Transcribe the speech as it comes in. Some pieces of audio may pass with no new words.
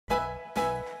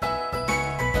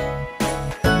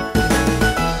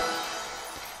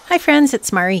Hi friends,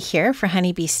 it's Mari here for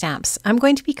Honeybee Stamps. I'm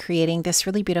going to be creating this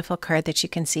really beautiful card that you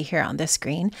can see here on the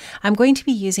screen. I'm going to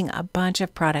be using a bunch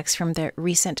of products from the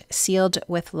recent Sealed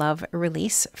with Love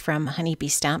release from Honeybee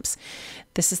Stamps.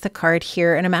 This is the card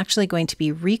here, and I'm actually going to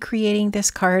be recreating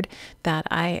this card that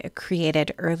I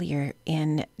created earlier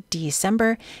in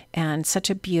December, and such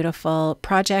a beautiful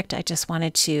project. I just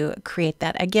wanted to create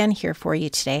that again here for you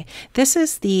today. This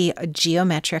is the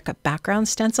geometric background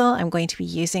stencil. I'm going to be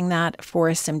using that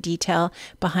for some detail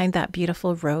behind that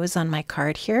beautiful rose on my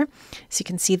card here. So you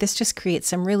can see this just creates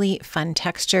some really fun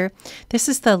texture. This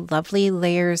is the Lovely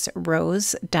Layers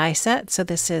Rose die set. So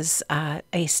this is a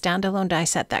standalone die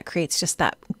set that creates just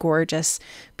that gorgeous,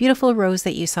 beautiful rose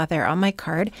that you saw there on my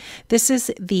card. This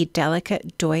is the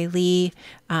Delicate Doily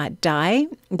die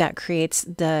that creates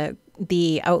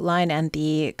the outline and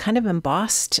the kind of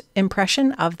embossed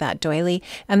impression of that doily.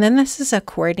 And then this is a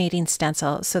coordinating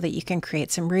stencil so that you can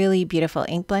create some really beautiful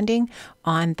ink blending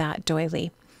on that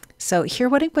doily. So here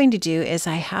what I'm going to do is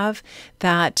I have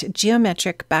that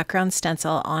geometric background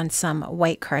stencil on some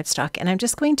white cardstock, and I'm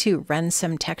just going to run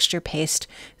some texture paste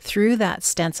through that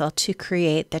stencil to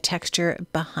create the texture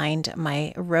behind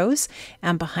my rose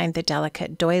and behind the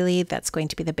delicate doily that's going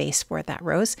to be the base for that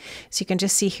rose. So you can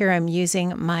just see here I'm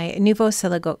using my Nuvo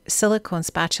silicone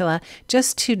spatula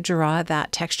just to draw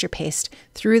that texture paste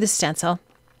through the stencil.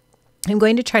 I'm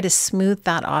going to try to smooth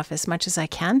that off as much as I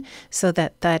can so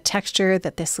that the texture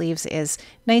that this leaves is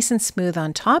nice and smooth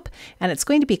on top, and it's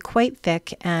going to be quite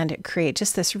thick and create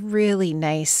just this really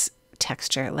nice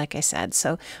texture, like I said.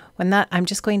 So I'm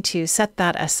just going to set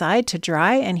that aside to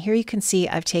dry, and here you can see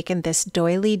I've taken this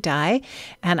doily die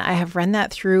and I have run that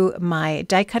through my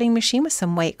die cutting machine with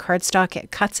some white cardstock.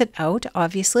 It cuts it out,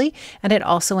 obviously, and it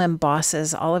also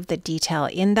embosses all of the detail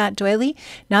in that doily.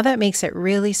 Now that makes it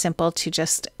really simple to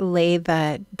just lay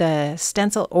the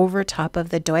stencil over top of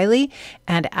the doily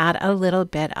and add a little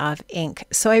bit of ink.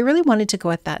 So I really wanted to go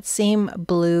with that same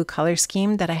blue color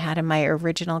scheme that I had in my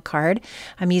original card.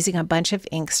 I'm using a bunch of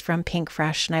inks from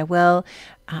Pinkfresh, and I will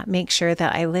make sure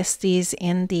that I list these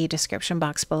in the description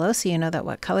box below so you know that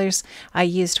what colors I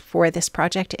used for this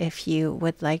project if you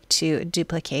would like to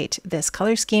duplicate this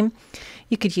color scheme.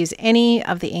 You could use any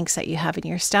of the inks that you have in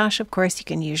your stash. Of course, you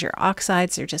can use your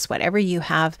oxides or just whatever you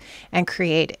have and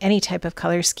create any type of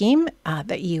color scheme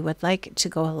that you would like to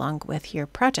go along with your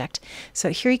project. So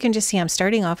here you can just see I'm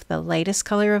starting off with the lightest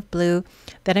color of blue.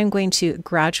 Then I'm going to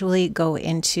gradually go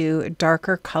into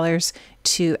darker colors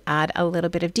to add a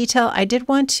little bit of detail. I did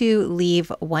want to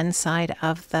leave one side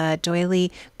of the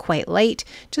doily quite light,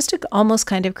 just to almost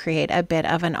kind of create a bit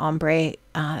of an ombre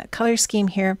color scheme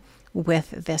here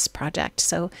with this project.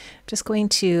 So I'm just going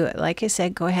to, like I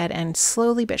said, go ahead and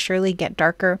slowly but surely get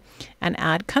darker and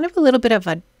add kind of a little bit of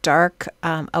a dark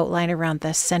outline around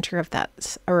the center of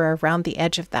that, or around the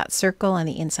edge of that circle and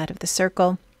the inside of the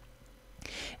circle.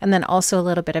 And then also a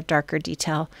little bit of darker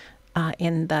detail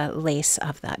in the lace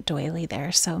of that doily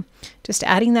there. So just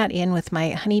adding that in with my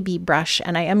honeybee brush,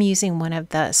 and I am using one of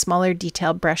the smaller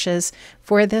detail brushes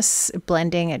for this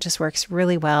blending. It just works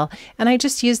really well, and I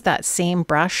just used that same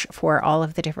brush for all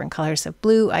of the different colors of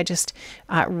blue. I just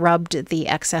rubbed the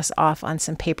excess off on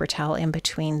some paper towel in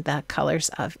between the colors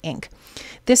of ink.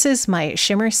 This is my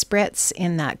shimmer spritz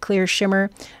in that clear shimmer.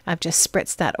 I've just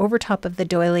spritzed that over top of the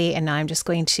doily, and now I'm just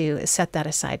going to set that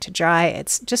aside to dry.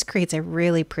 It just creates a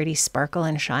really pretty sparkle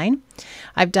and shine.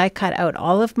 I've die cut out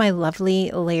all of my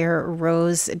Lovely Layer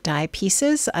Rose die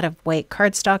pieces out of white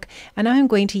cardstock, and now I'm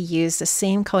going to use the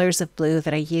same colors of blue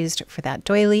that I used for that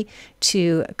doily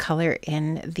to color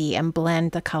in and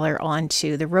blend the color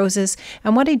onto the roses.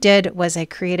 And what I did was I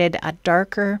created a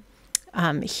darker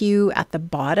hue at the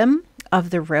bottom of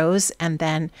the rose and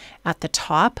then at the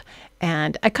top,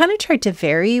 and I kind of tried to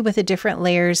vary with the different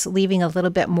layers, leaving a little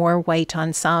bit more white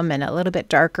on some and a little bit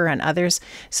darker on others,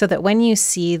 so that when you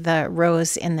see the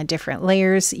rose in the different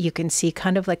layers, you can see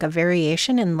kind of like a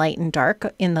variation in light and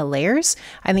dark in the layers.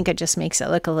 I think it just makes it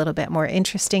look a little bit more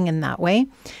interesting in that way.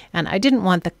 And I didn't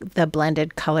want the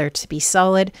blended color to be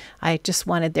solid. I just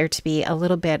wanted there to be a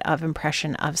little bit of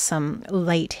impression of some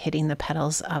light hitting the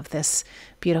petals of this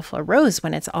beautiful rose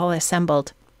when it's all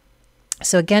assembled.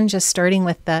 So again, just starting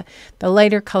with the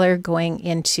lighter color, going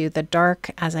into the dark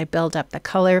as I build up the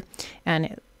color,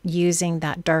 and using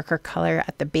that darker color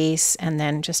at the base and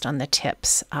then just on the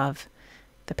tips of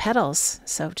the petals.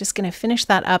 So just going to finish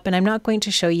that up, and I'm not going to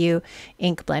show you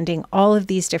ink blending all of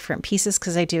these different pieces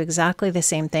because I do exactly the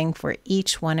same thing for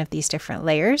each one of these different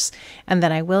layers, and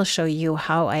then I will show you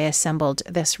how I assembled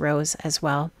this rose as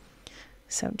well.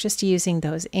 So just using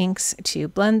those inks to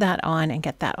blend that on and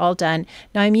get that all done.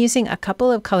 Now I'm using a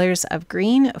couple of colors of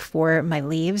green for my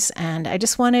leaves, and I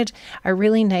just wanted a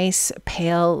really nice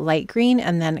pale light green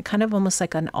and then kind of almost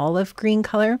like an olive green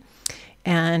color.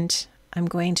 And I'm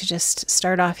going to just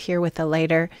start off here with a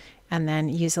lighter and then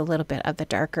use a little bit of the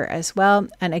darker as well.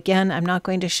 And again, I'm not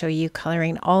going to show you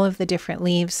coloring all of the different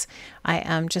leaves. I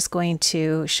am just going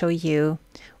to show you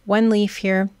one leaf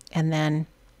here, and then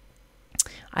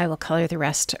I will color the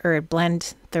rest or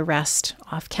blend the rest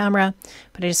off camera.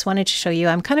 But I just wanted to show you,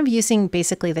 I'm kind of using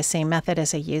basically the same method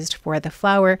as I used for the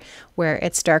flower, where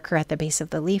it's darker at the base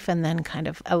of the leaf and then kind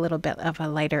of a little bit of a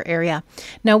lighter area.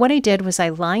 Now what I did was I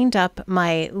lined up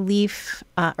my leaf,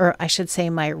 or I should say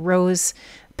my rose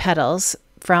petals,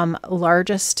 from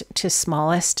largest to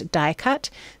smallest die cut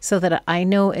so that I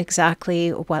know exactly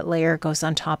what layer goes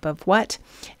on top of what.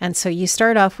 And so you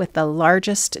start off with the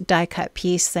largest die cut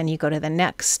piece, then you go to the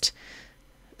next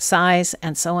size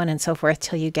and so on and so forth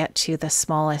till you get to the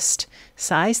smallest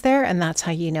size there. And that's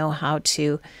how you know how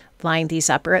to line these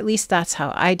up, or at least that's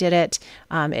how I did it.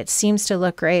 It seems to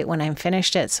look great when I'm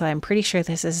finished it, so I'm pretty sure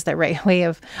this is the right way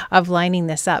of lining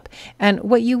this up. And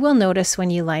what you will notice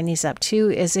when you line these up too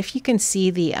is if you can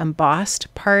see the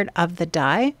embossed part of the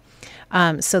die.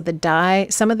 So the die,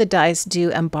 some of the dies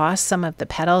do emboss some of the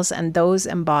petals, and those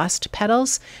embossed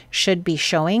petals should be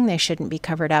showing. They shouldn't be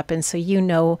covered up. And so you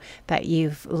know that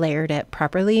you've layered it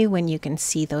properly when you can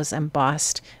see those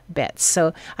embossed bits.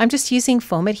 So I'm just using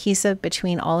foam adhesive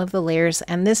between all of the layers,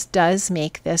 and this does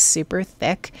make this super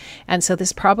thick. And so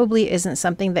this probably isn't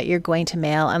something that you're going to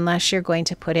mail unless you're going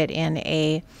to put it in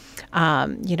a,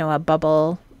 you know, a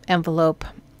bubble envelope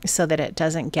so that it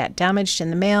doesn't get damaged in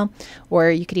the mail,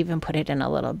 or you could even put it in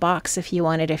a little box if you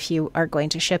wanted, if you are going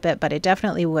to ship it. But it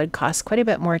definitely would cost quite a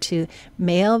bit more to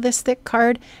mail this thick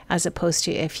card as opposed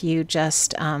to if you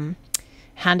just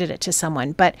handed it to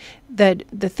someone. But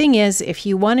the thing is, if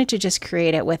you wanted to just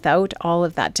create it without all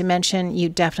of that dimension, you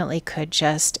definitely could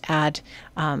just add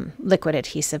liquid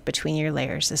adhesive between your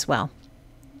layers as well.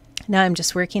 Now I'm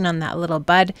just working on that little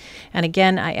bud, and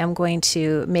again I am going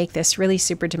to make this really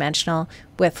super dimensional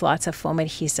with lots of foam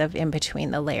adhesive in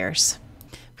between the layers.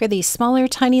 For these smaller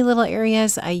tiny little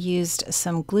areas, I used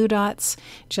some glue dots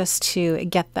just to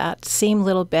get that same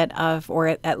little bit of,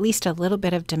 or at least a little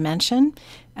bit of dimension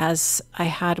as I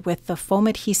had with the foam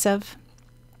adhesive,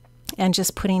 and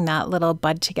just putting that little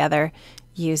bud together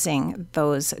using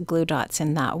those glue dots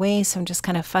in that way. So I'm just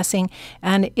kind of fussing,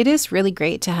 and it is really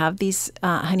great to have these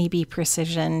Honeybee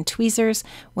Precision tweezers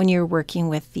when you're working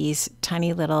with these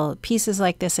tiny little pieces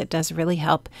like this. It does really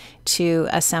help to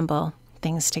assemble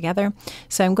things together.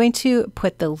 So I'm going to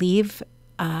put the leaf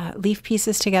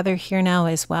pieces together here now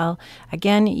as well,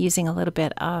 again using a little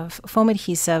bit of foam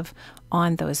adhesive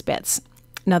on those bits.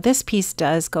 Now this piece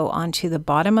does go onto the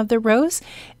bottom of the rose,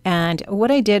 and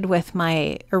what I did with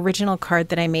my original card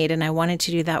that I made, and I wanted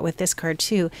to do that with this card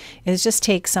too, is just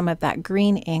take some of that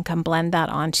green ink and blend that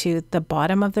onto the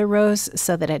bottom of the rose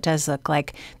so that it does look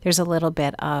like there's a little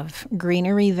bit of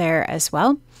greenery there as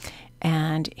well.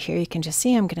 And here you can just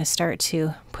see I'm going to start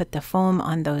to put the foam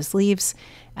on those leaves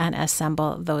and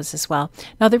assemble those as well.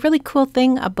 Now the really cool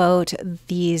thing about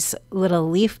these little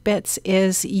leaf bits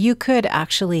is you could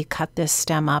actually cut this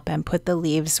stem up and put the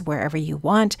leaves wherever you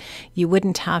want. You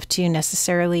wouldn't have to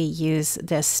necessarily use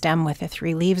this stem with the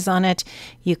 3 leaves on it.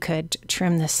 You could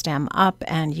trim the stem up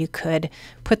and you could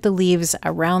put the leaves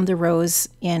around the rose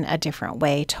in a different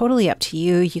way. Totally up to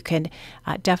you. You could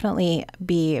definitely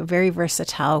be very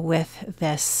versatile with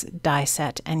this die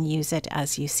set and use it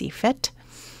as you see fit.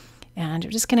 And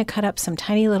I'm just going to cut up some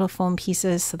tiny little foam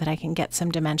pieces so that I can get some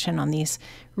dimension on these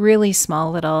really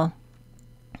small little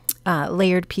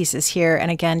layered pieces here.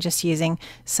 And again, just using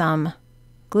some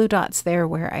glue dots there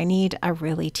where I need a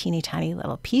really teeny tiny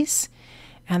little piece.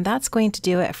 And that's going to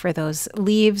do it for those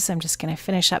leaves. I'm just going to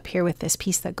finish up here with this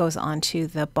piece that goes onto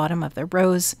the bottom of the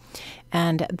rose.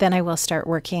 And then I will start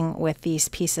working with these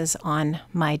pieces on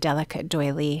my delicate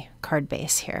doily card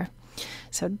base here.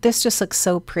 So this just looks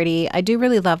so pretty. I do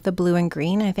really love the blue and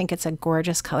green. I think it's a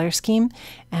gorgeous color scheme,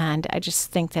 and I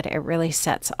just think that it really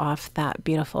sets off that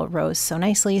beautiful rose so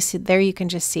nicely. So there you can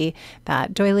just see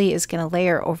that doily is going to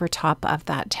layer over top of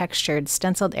that textured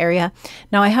stenciled area.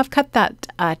 Now I have cut that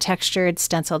textured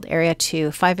stenciled area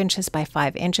to 5 inches by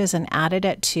 5 inches and added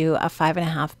it to a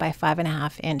 5.5 by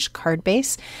 5.5 inch card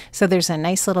base. So there's a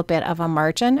nice little bit of a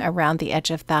margin around the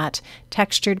edge of that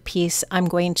textured piece. I'm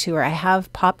going to, or I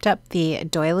have popped up the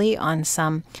doily on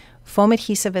some foam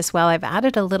adhesive as well. I've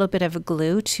added a little bit of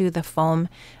glue to the foam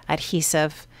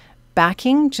adhesive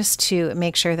backing just to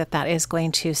make sure that that is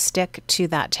going to stick to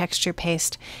that texture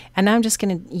paste. And now I'm just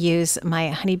going to use my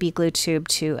honeybee glue tube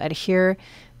to adhere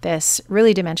this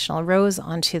really dimensional rose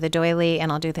onto the doily,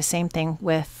 and I'll do the same thing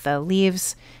with the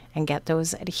leaves and get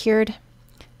those adhered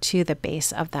to the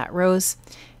base of that rose,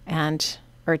 and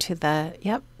or to the,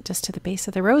 yep, just to the base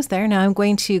of the rose there. Now I'm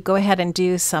going to go ahead and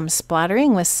do some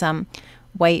splattering with some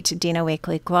white Dina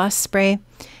Wakley gloss spray.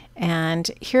 And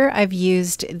here I've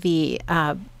used the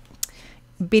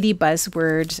Bitty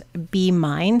Buzzword Be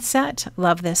Mine set.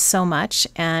 Love this so much.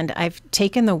 And I've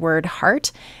taken the word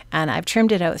heart and I've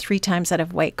trimmed it out 3 times out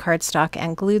of white cardstock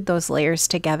and glued those layers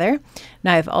together.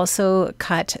 Now I've also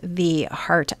cut the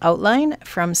heart outline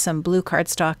from some blue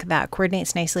cardstock that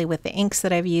coordinates nicely with the inks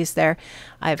that I've used there.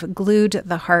 I've glued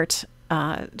the heart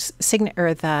the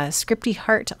scripty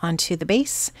heart onto the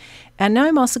base. And now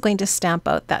I'm also going to stamp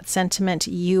out that sentiment,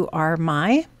 "You are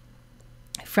my,"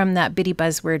 from that Bitty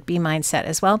Buzzword Be Mine set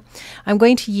as well. I'm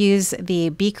going to use the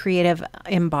Be Creative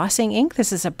embossing ink.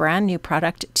 This is a brand new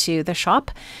product to the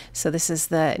shop. So this is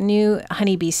the new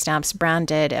Honeybee Stamps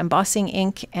branded embossing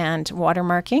ink and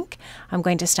watermark ink. I'm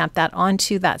going to stamp that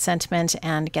onto that sentiment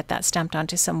and get that stamped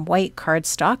onto some white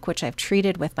cardstock, which I've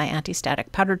treated with my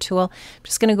anti-static powder tool. I'm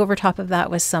just going to go over top of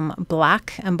that with some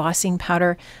black embossing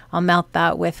powder. I'll melt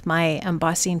that with my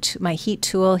my heat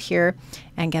tool here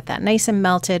and get that nice and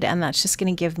melted, and that's just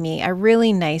going to give me a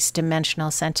really nice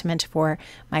dimensional sentiment for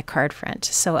my card front.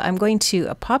 So I'm going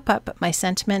to pop up my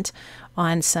sentiment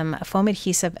on some foam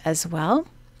adhesive as well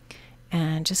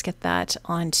and just get that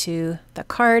onto the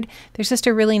card. There's just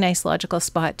a really nice logical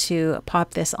spot to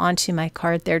pop this onto my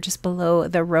card there, just below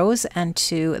the rose and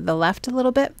to the left a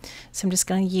little bit. So I'm just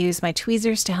going to use my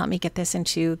tweezers to help me get this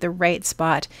into the right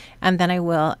spot, and then I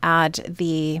will add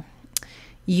the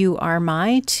 "You are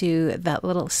my" to that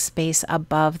little space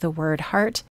above the word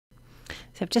heart.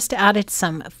 So I've just added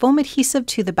some foam adhesive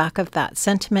to the back of that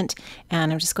sentiment,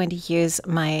 and I'm just going to use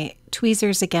my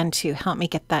tweezers again to help me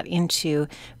get that into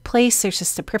place. There's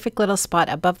just a perfect little spot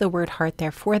above the word heart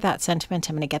there for that sentiment.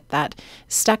 I'm going to get that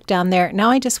stuck down there. Now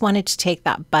I just wanted to take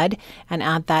that bud and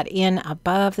add that in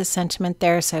above the sentiment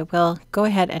there. So I will go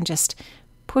ahead and just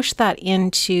push that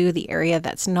into the area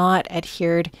that's not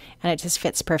adhered, and it just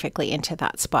fits perfectly into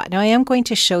that spot. Now I am going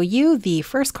to show you the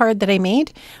first card that I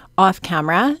made off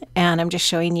camera, and I'm just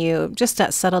showing you just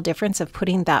that subtle difference of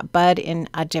putting that bud in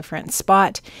a different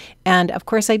spot. And of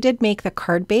course I did make the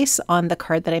card base on the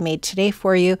card that I made today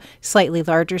for you slightly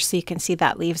larger, so you can see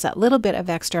that leaves that little bit of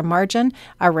extra margin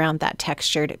around that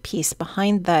textured piece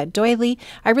behind the doily.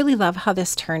 I really love how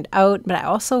this turned out, but I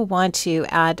also want to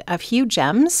add a few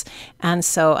gems, and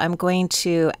so I'm going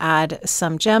to add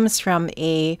some gems from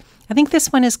I think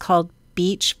this one is called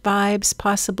Beach Vibes,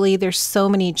 possibly. There's so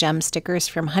many gem stickers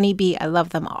from Honeybee. I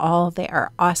love them all. They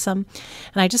are awesome.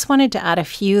 And I just wanted to add a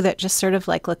few that just sort of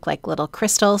look like little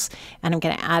crystals. And I'm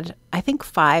going to add, I think,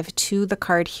 5 to the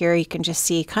card here. You can just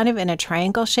see kind of in a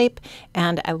triangle shape.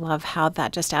 And I love how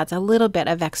that just adds a little bit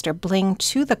of extra bling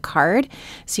to the card.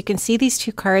 So you can see these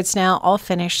 2 cards now all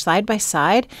finished side by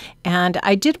side. And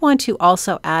I did want to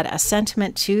also add a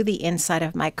sentiment to the inside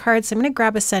of my card. So I'm going to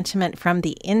grab a sentiment from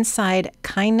the Inside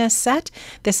Kindness set.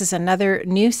 This is another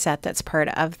new set that's part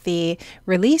of the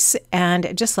release,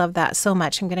 and just love that so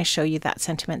much. I'm going to show you that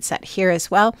sentiment set here as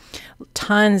well.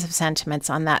 Tons of sentiments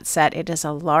on that set. It is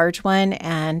a large one,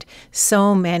 and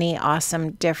so many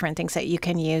awesome different things that you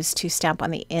can use to stamp on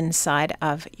the inside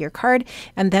of your card.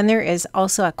 And then there is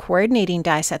also a coordinating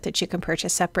die set that you can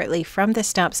purchase separately from the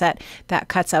stamp set that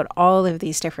cuts out all of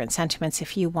these different sentiments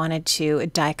if you wanted to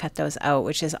die cut those out,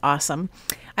 which is awesome.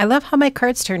 I love how my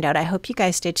cards turned out. I hope you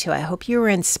guys did too. I hope you were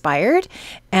inspired.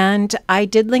 And I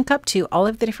did link up to all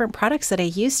of the different products that I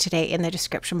used today in the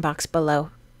description box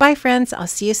below. Bye friends, I'll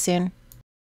see you soon.